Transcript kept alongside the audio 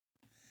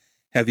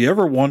Have you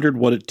ever wondered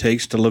what it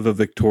takes to live a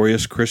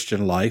victorious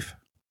Christian life?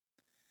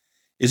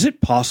 Is it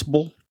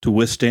possible to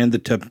withstand the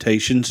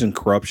temptations and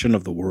corruption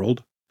of the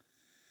world?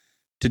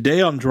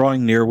 Today on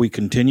Drawing Near, we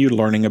continue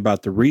learning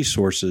about the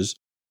resources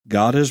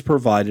God has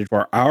provided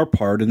for our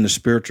part in the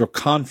spiritual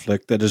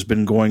conflict that has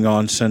been going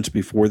on since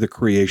before the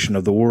creation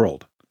of the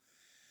world.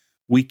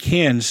 We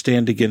can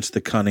stand against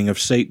the cunning of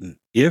Satan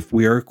if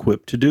we are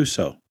equipped to do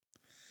so.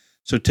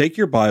 So take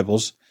your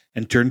Bibles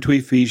and turn to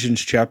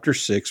Ephesians chapter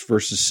 6,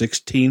 verses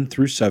 16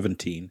 through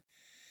 17,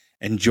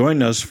 and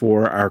join us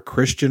for our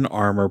Christian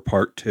Armor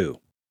Part 2.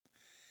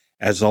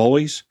 As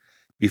always,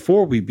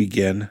 before we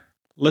begin,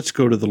 let's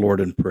go to the Lord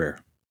in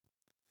prayer.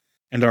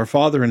 And our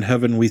Father in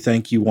heaven, we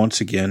thank you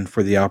once again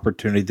for the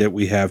opportunity that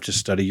we have to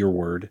study your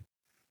word,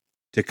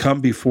 to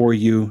come before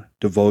you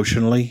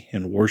devotionally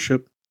in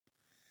worship,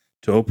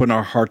 to open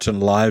our hearts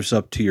and lives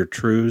up to your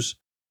truths,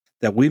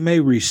 that we may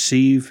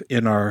receive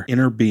in our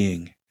inner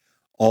being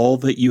all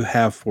that you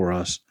have for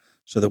us,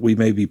 so that we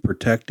may be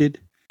protected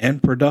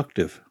and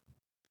productive.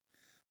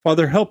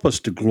 Father, help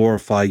us to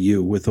glorify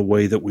you with the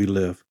way that we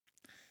live,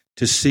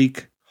 to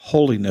seek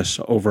holiness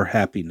over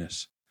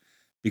happiness,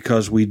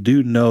 because we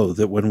do know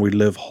that when we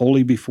live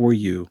holy before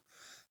you,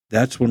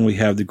 that's when we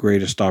have the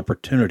greatest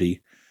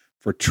opportunity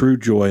for true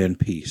joy and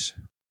peace.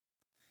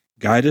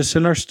 Guide us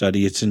in our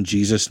study. It's in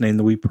Jesus' name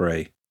that we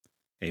pray.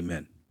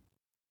 Amen.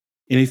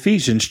 In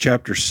Ephesians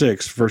chapter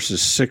 6,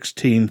 verses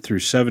 16 through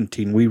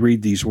 17, we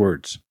read these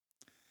words,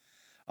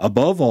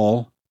 "Above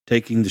all,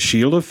 taking the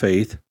shield of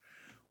faith,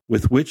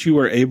 with which you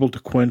are able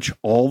to quench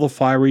all the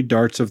fiery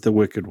darts of the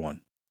wicked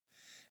one,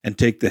 and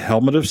take the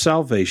helmet of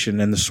salvation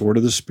and the sword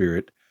of the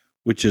Spirit,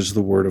 which is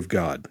the Word of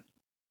God."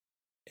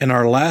 In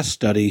our last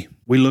study,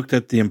 we looked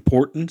at the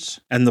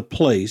importance and the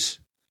place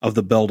of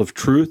the belt of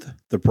truth,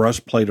 the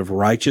breastplate of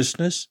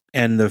righteousness,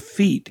 and the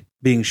feet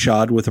being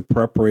shod with the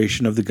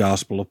preparation of the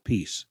gospel of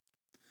peace.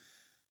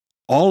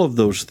 All of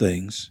those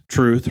things,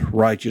 truth,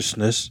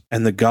 righteousness,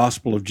 and the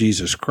gospel of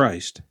Jesus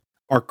Christ,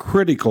 are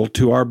critical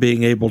to our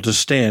being able to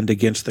stand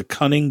against the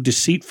cunning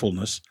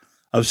deceitfulness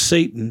of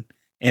Satan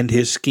and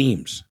his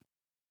schemes.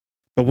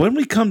 But when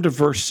we come to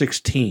verse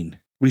 16,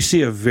 we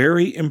see a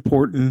very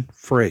important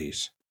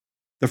phrase.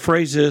 The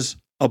phrase is,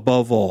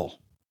 above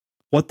all.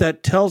 What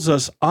that tells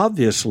us,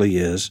 obviously,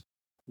 is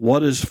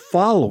what is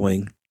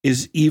following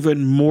is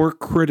even more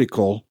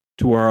critical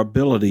to our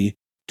ability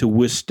to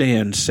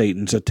withstand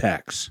Satan's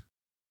attacks.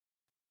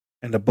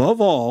 And above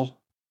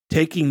all,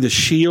 taking the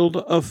shield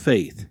of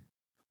faith,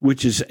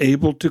 which is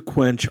able to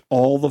quench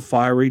all the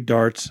fiery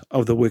darts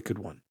of the wicked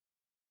one.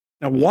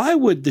 Now, why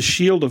would the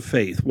shield of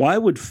faith, why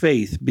would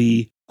faith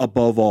be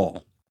above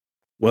all?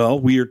 Well,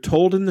 we are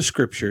told in the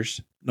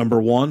Scriptures,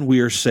 number one, we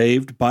are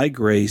saved by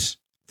grace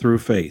through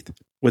faith.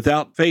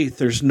 Without faith,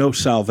 there's no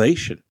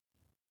salvation.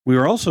 We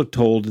are also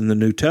told in the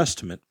New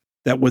Testament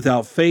that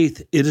without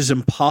faith, it is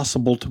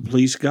impossible to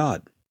please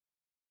God.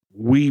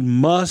 We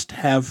must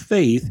have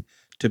faith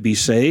to be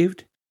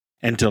saved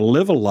and to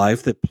live a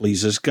life that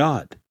pleases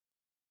God.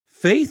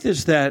 Faith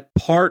is that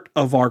part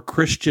of our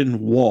Christian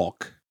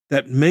walk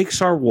that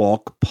makes our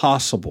walk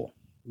possible.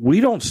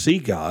 We don't see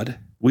God.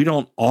 We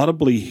don't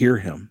audibly hear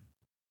him.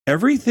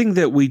 Everything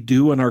that we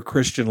do in our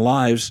Christian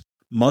lives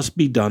must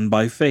be done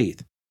by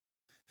faith.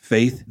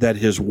 Faith that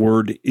his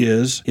word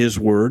is his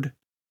word.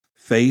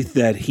 Faith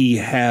that he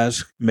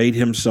has made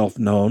himself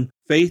known.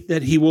 Faith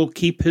that he will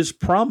keep his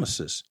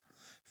promises.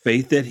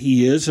 Faith that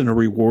he is a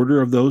rewarder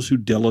of those who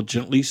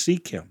diligently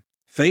seek him.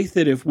 Faith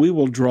that if we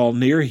will draw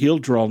near, he'll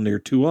draw near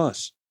to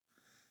us.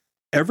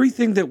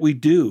 Everything that we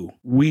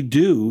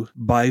do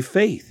by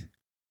faith.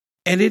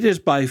 And it is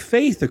by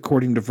faith,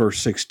 according to verse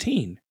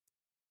 16,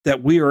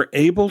 that we are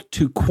able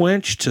to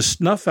quench, to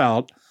snuff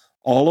out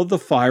all of the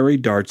fiery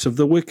darts of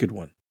the wicked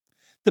one.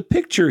 The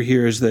picture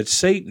here is that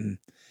Satan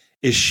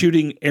is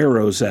shooting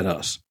arrows at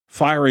us,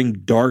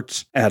 firing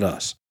darts at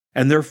us,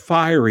 and they're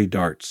fiery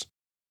darts.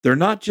 They're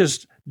not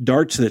just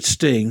darts that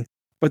sting,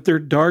 but they're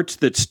darts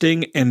that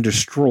sting and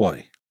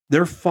destroy.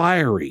 They're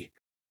fiery.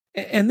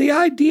 And the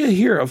idea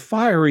here of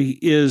fiery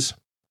is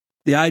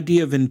the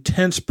idea of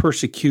intense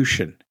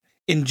persecution.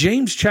 In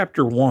James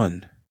chapter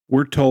 1,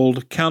 we're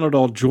told, "Count it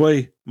all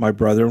joy, my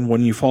brethren,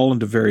 when you fall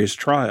into various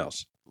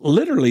trials."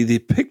 Literally, the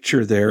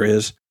picture there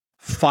is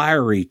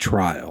fiery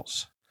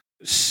trials.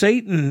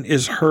 Satan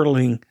is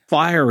hurling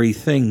fiery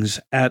things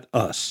at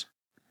us,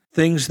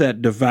 things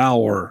that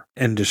devour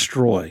and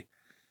destroy.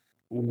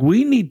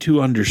 We need to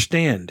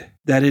understand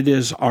that it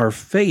is our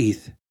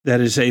faith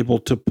that is able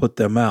to put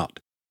them out,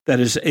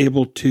 that is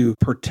able to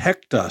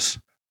protect us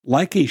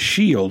like a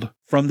shield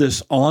from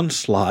this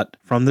onslaught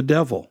from the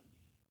devil.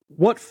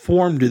 What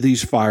form do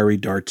these fiery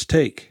darts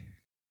take?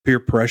 Peer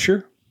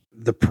pressure,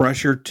 the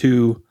pressure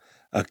to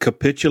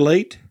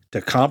capitulate, to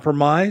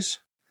compromise,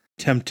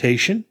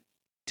 temptation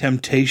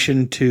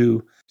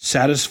to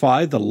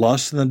satisfy the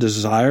lusts and the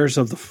desires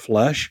of the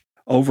flesh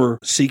over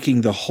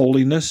seeking the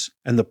holiness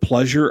and the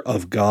pleasure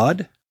of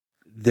God.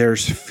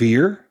 There's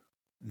fear.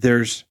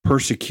 There's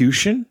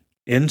persecution,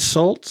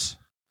 insults.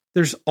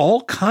 There's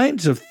all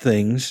kinds of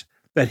things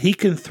that he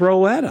can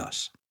throw at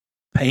us.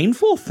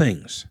 Painful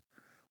things,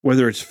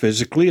 whether it's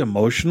physically,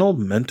 emotional,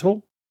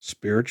 mental,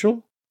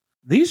 spiritual.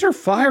 These are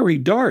fiery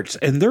darts,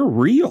 and they're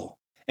real.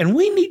 And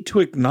we need to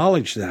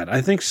acknowledge that.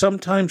 I think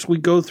sometimes we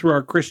go through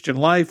our Christian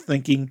life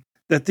thinking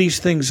that these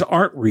things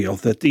aren't real,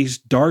 that these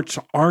darts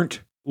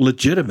aren't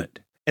legitimate.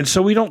 And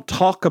so we don't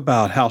talk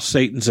about how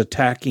Satan's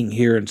attacking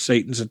here and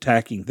Satan's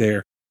attacking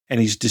there, and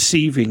he's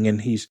deceiving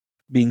and he's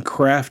being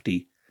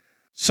crafty.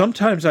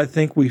 Sometimes I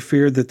think we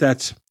fear that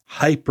that's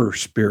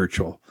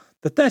hyper-spiritual,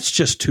 that that's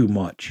just too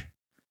much.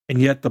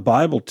 And yet the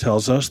Bible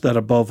tells us that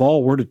above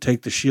all, we're to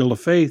take the shield of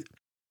faith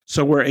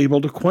so we're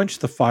able to quench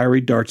the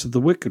fiery darts of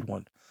the wicked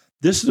one.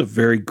 This is a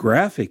very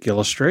graphic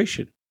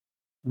illustration.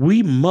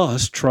 We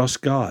must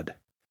trust God,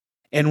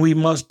 and we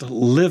must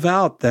live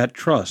out that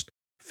trust.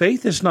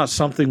 Faith is not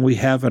something we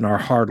have in our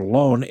heart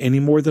alone any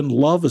more than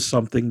love is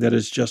something that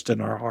is just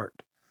in our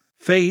heart.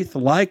 Faith,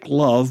 like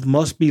love,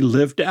 must be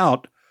lived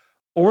out,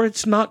 or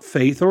it's not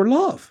faith or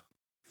love.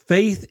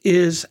 Faith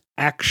is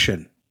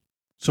action.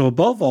 So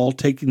above all,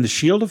 taking the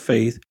shield of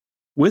faith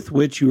with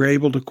which you are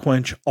able to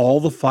quench all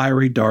the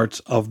fiery darts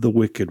of the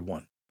wicked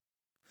one.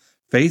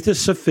 Faith is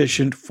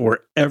sufficient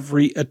for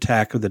every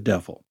attack of the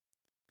devil.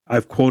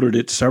 I've quoted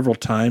it several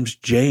times.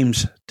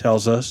 James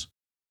tells us,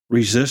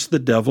 resist the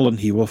devil and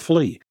he will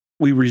flee.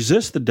 We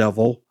resist the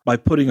devil by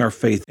putting our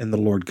faith in the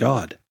Lord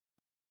God.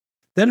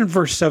 Then in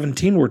verse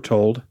 17 we're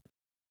told,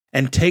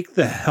 and take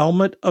the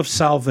helmet of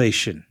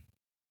salvation.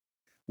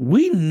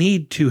 We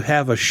need to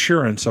have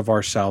assurance of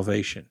our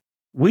salvation.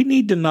 We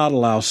need to not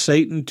allow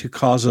Satan to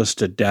cause us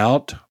to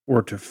doubt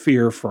or to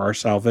fear for our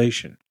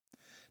salvation.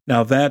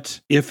 Now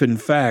that's if in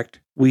fact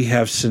we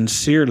have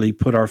sincerely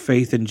put our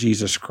faith in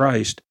Jesus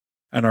Christ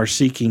and are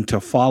seeking to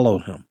follow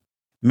him.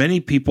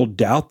 Many people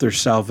doubt their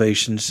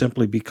salvation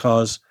simply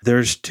because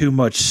there's too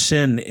much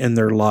sin in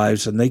their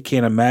lives and they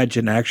can't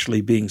imagine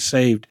actually being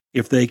saved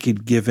if they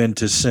could give in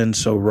to sin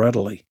so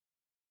readily.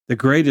 The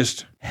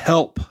greatest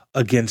help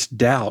against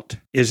doubt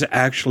is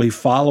actually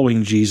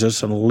following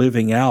Jesus and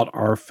living out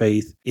our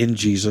faith in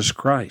Jesus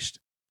Christ.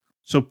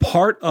 So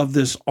part of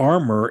this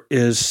armor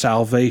is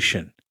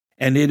salvation,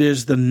 and it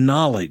is the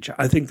knowledge.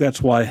 I think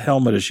that's why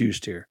helmet is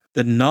used here.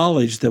 The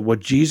knowledge that what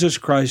Jesus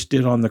Christ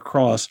did on the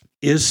cross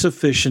is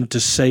sufficient to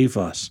save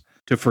us,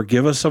 to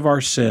forgive us of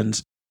our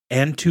sins,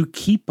 and to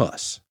keep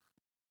us.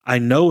 I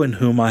know in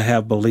whom I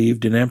have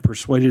believed and am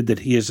persuaded that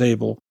he is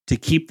able to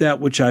keep that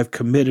which I have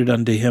committed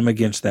unto him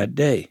against that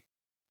day.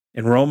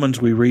 In Romans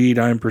we read,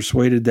 I am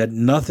persuaded that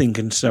nothing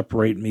can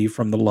separate me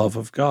from the love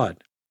of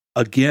God.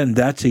 Again,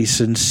 that's a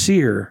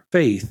sincere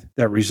faith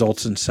that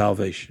results in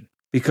salvation.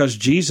 Because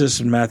Jesus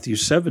in Matthew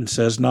 7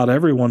 says, not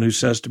everyone who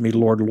says to me,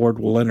 Lord, Lord,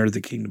 will enter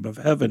the kingdom of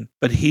heaven,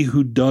 but he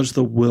who does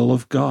the will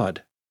of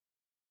God.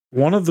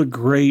 One of the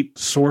great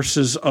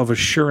sources of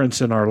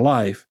assurance in our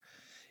life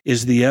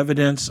is the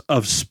evidence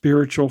of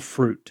spiritual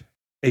fruit.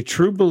 A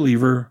true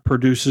believer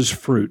produces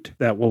fruit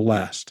that will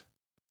last,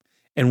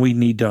 and we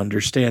need to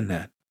understand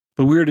that.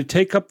 But we are to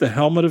take up the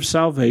helmet of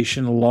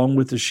salvation along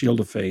with the shield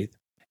of faith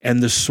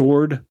and the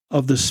sword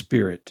of the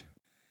Spirit.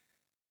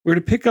 We're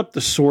to pick up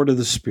the sword of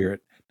the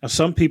Spirit. Now,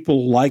 some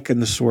people liken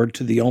the sword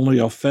to the only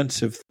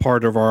offensive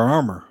part of our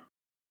armor.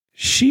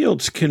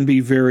 Shields can be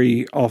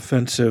very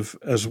offensive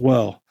as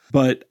well,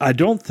 but I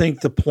don't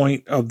think the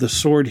point of the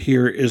sword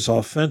here is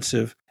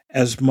offensive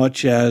as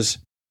much as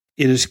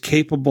it is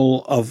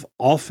capable of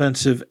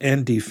offensive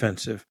and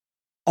defensive.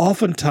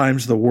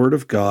 Oftentimes the Word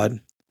of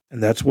God,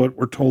 and that's what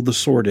we're told the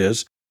sword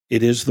is,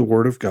 it is the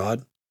Word of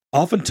God.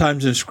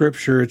 Oftentimes in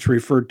Scripture it's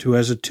referred to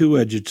as a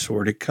two-edged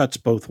sword. It cuts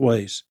both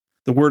ways.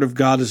 The Word of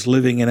God is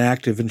living and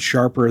active and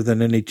sharper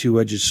than any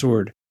two-edged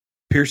sword,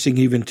 piercing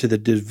even to the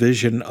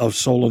division of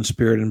soul and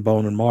spirit and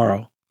bone and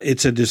marrow.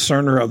 It's a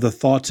discerner of the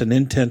thoughts and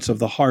intents of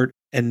the heart,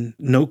 and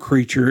no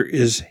creature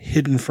is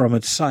hidden from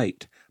its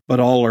sight, but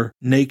all are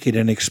naked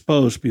and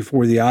exposed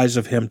before the eyes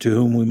of him to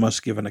whom we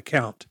must give an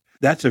account.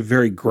 That's a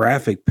very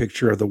graphic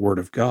picture of the Word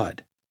of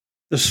God.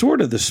 The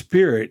sword of the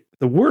Spirit,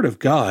 the Word of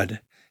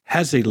God,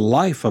 has a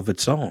life of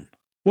its own.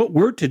 What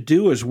we're to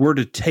do is we're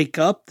to take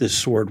up this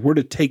sword. We're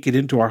to take it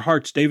into our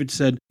hearts. David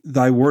said,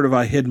 thy word have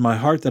I hid in my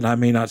heart that I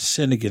may not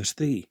sin against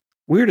thee.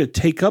 We're to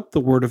take up the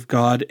Word of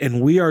God,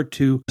 and we are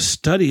to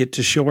study it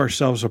to show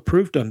ourselves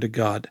approved unto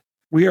God.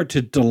 We are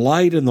to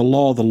delight in the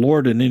law of the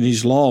Lord, and in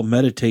his law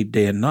meditate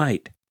day and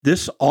night.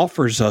 This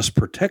offers us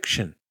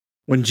protection.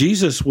 When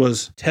Jesus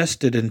was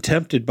tested and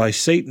tempted by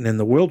Satan in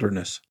the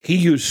wilderness, he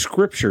used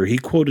Scripture. He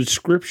quoted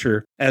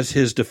Scripture as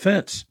his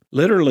defense.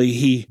 Literally,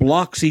 he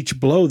blocks each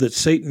blow that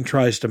Satan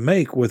tries to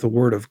make with the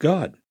Word of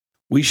God.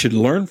 We should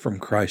learn from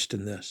Christ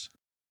in this.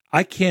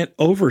 I can't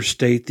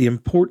overstate the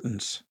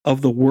importance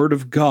of the Word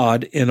of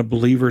God in a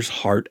believer's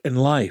heart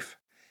and life.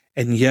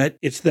 And yet,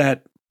 it's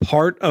that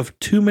part of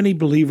too many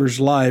believers'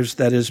 lives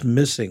that is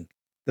missing.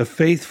 The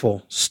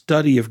faithful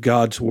study of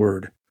God's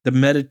Word, the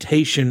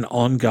meditation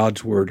on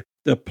God's Word,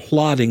 the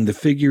plotting, the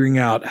figuring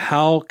out,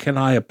 how can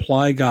I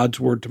apply God's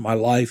Word to my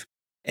life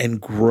and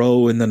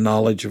grow in the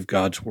knowledge of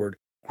God's Word,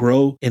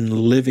 grow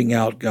in living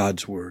out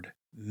God's Word.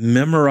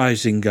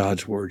 memorizing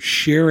God's Word,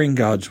 sharing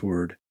God's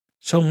Word.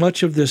 So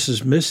much of this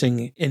is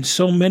missing in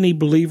so many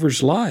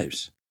believers'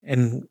 lives.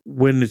 And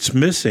when it's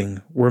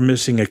missing, we're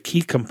missing a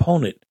key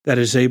component that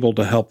is able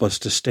to help us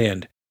to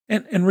stand.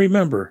 And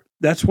remember,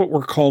 that's what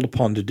we're called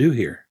upon to do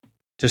here,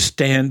 to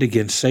stand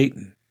against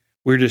Satan.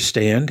 We're to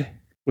stand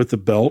with the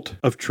belt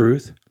of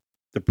truth,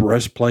 the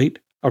breastplate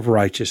of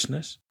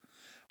righteousness,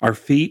 our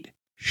feet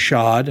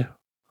shod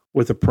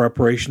with the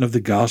preparation of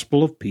the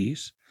gospel of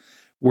peace.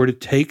 We're to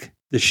take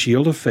the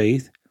shield of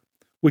faith,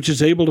 which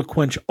is able to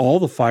quench all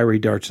the fiery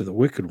darts of the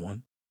wicked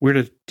one. We're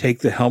to take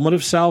the helmet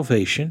of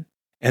salvation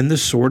and the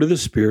sword of the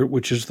Spirit,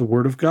 which is the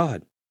Word of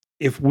God.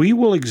 If we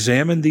will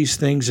examine these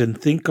things and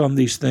think on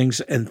these things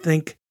and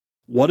think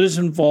what is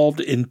involved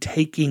in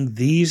taking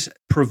these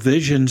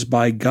provisions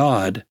by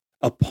God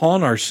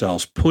upon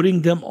ourselves,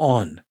 putting them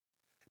on,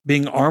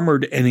 being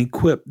armored and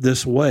equipped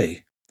this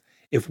way,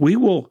 if we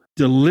will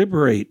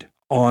deliberate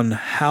on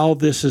how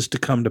this is to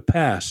come to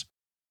pass,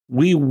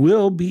 we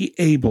will be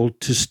able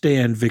to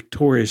stand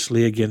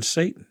victoriously against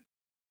Satan.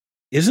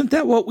 Isn't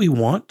that what we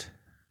want?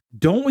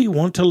 Don't we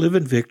want to live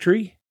in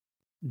victory?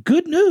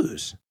 Good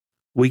news.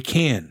 We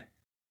can.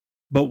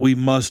 But we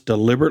must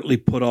deliberately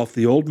put off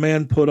the old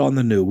man, put on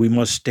the new. We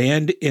must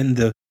stand in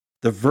the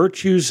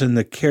virtues and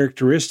the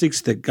characteristics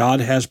that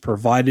God has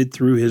provided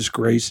through His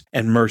grace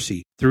and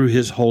mercy, through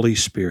His Holy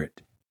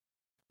Spirit.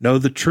 Know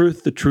the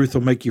truth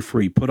will make you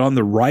free. Put on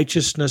the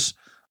righteousness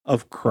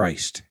of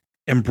Christ.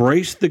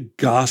 Embrace the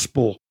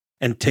gospel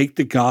and take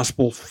the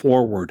gospel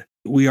forward.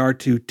 We are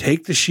to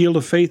take the shield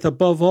of faith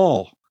above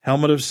all,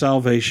 helmet of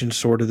salvation,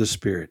 sword of the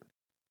Spirit.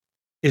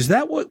 Is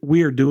that what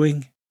we are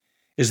doing?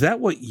 Is that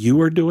what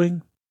you are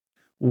doing?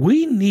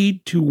 We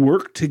need to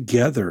work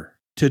together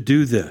to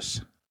do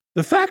this.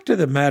 The fact of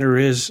the matter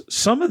is,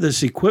 some of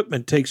this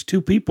equipment takes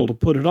two people to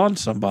put it on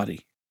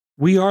somebody.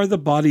 We are the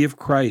body of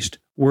Christ.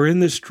 We're in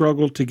this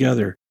struggle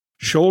together,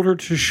 shoulder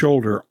to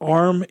shoulder,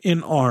 arm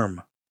in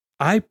arm.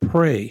 I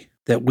pray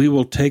that we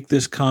will take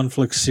this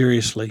conflict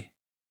seriously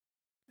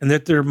and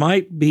that there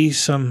might be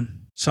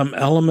some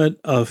element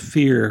of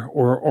fear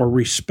or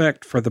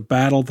respect for the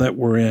battle that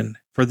we're in,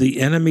 for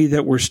the enemy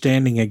that we're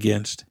standing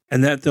against,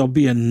 and that there'll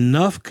be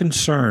enough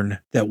concern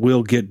that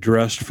we'll get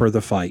dressed for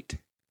the fight.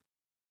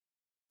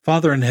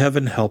 Father in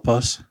heaven, help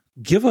us.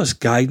 Give us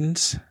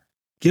guidance.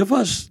 Give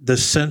us the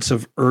sense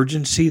of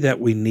urgency that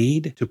we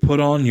need to put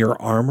on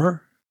your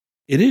armor.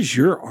 It is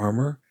your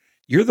armor.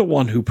 You're the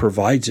one who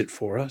provides it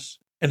for us.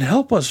 And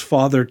help us,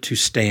 Father, to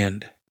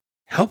stand.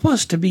 Help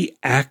us to be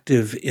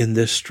active in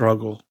this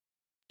struggle,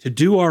 to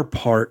do our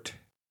part,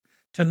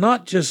 to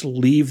not just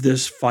leave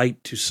this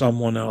fight to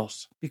someone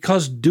else.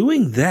 Because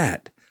doing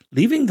that,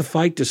 leaving the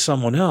fight to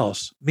someone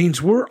else,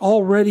 means we're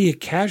already a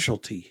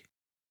casualty.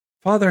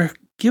 Father,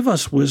 give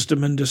us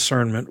wisdom and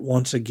discernment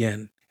once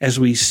again as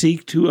we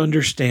seek to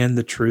understand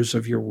the truths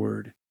of your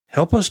word.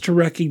 Help us to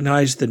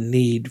recognize the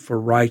need for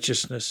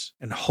righteousness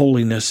and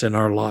holiness in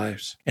our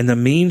lives and the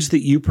means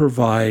that you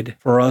provide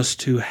for us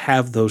to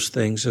have those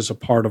things as a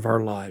part of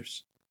our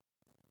lives.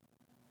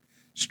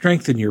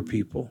 Strengthen your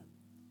people.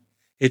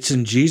 It's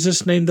in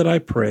Jesus' name that I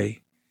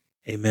pray.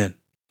 Amen.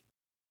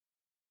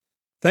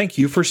 Thank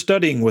you for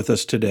studying with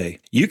us today.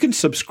 You can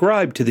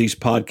subscribe to these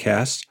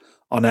podcasts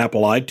on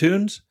Apple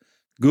iTunes,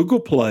 Google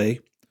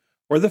Play,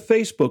 or the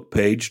Facebook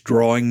page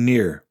Drawing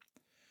Near.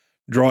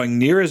 Drawing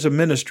Near is a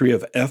ministry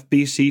of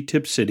FBC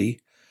Tipp City,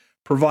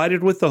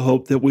 provided with the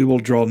hope that we will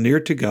draw near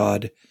to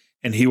God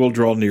and He will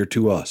draw near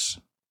to us.